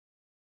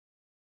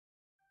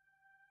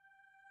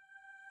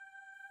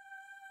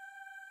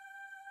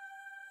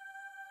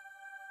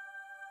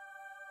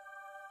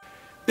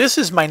This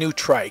is my new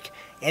Trike,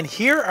 and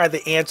here are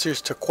the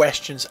answers to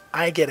questions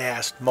I get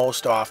asked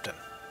most often.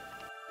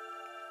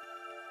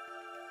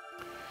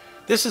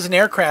 This is an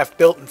aircraft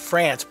built in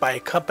France by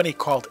a company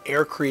called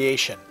Air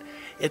Creation.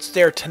 It's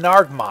their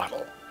Tanarg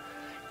model.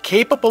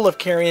 Capable of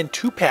carrying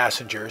 2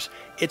 passengers,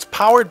 it's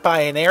powered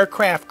by an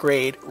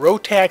aircraft-grade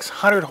Rotax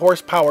 100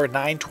 horsepower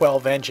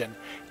 912 engine,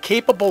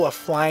 capable of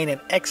flying in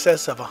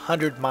excess of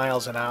 100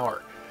 miles an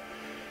hour.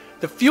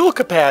 The fuel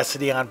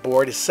capacity on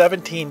board is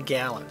 17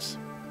 gallons.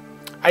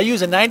 I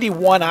use a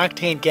 91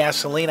 octane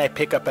gasoline I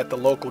pick up at the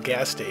local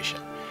gas station.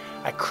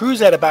 I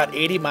cruise at about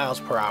 80 miles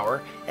per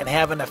hour and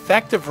have an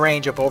effective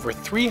range of over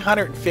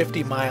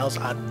 350 miles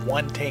on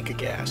 1 tank of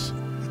gas.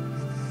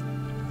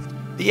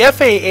 The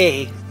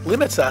FAA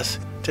limits us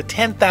to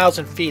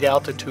 10,000 feet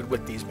altitude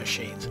with these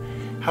machines.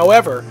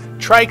 However,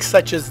 trikes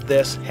such as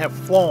this have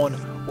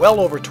flown well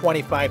over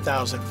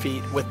 25,000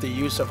 feet with the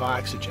use of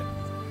oxygen.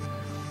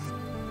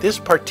 This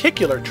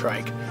particular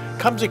trike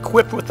comes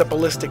equipped with a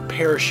ballistic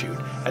parachute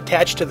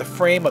attached to the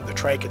frame of the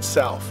trike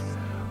itself.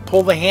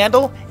 Pull the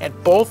handle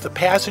and both the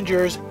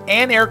passengers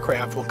and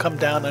aircraft will come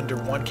down under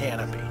one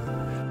canopy.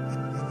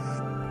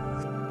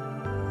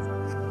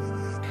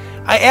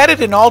 I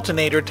added an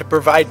alternator to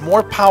provide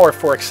more power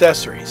for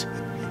accessories.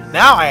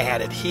 Now I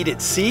added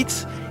heated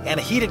seats and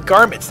heated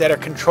garments that are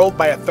controlled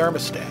by a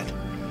thermostat.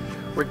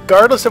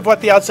 Regardless of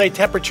what the outside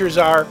temperatures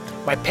are,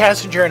 my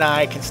passenger and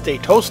I can stay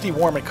toasty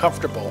warm and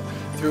comfortable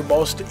through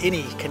most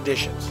any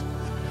conditions.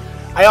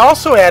 I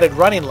also added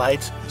running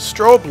lights,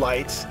 strobe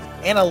lights,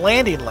 and a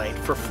landing light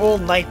for full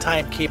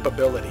nighttime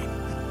capability.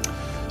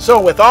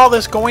 So with all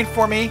this going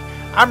for me,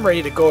 I'm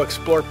ready to go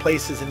explore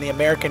places in the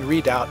American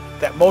Redoubt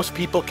that most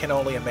people can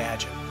only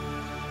imagine.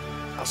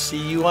 I'll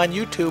see you on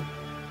YouTube.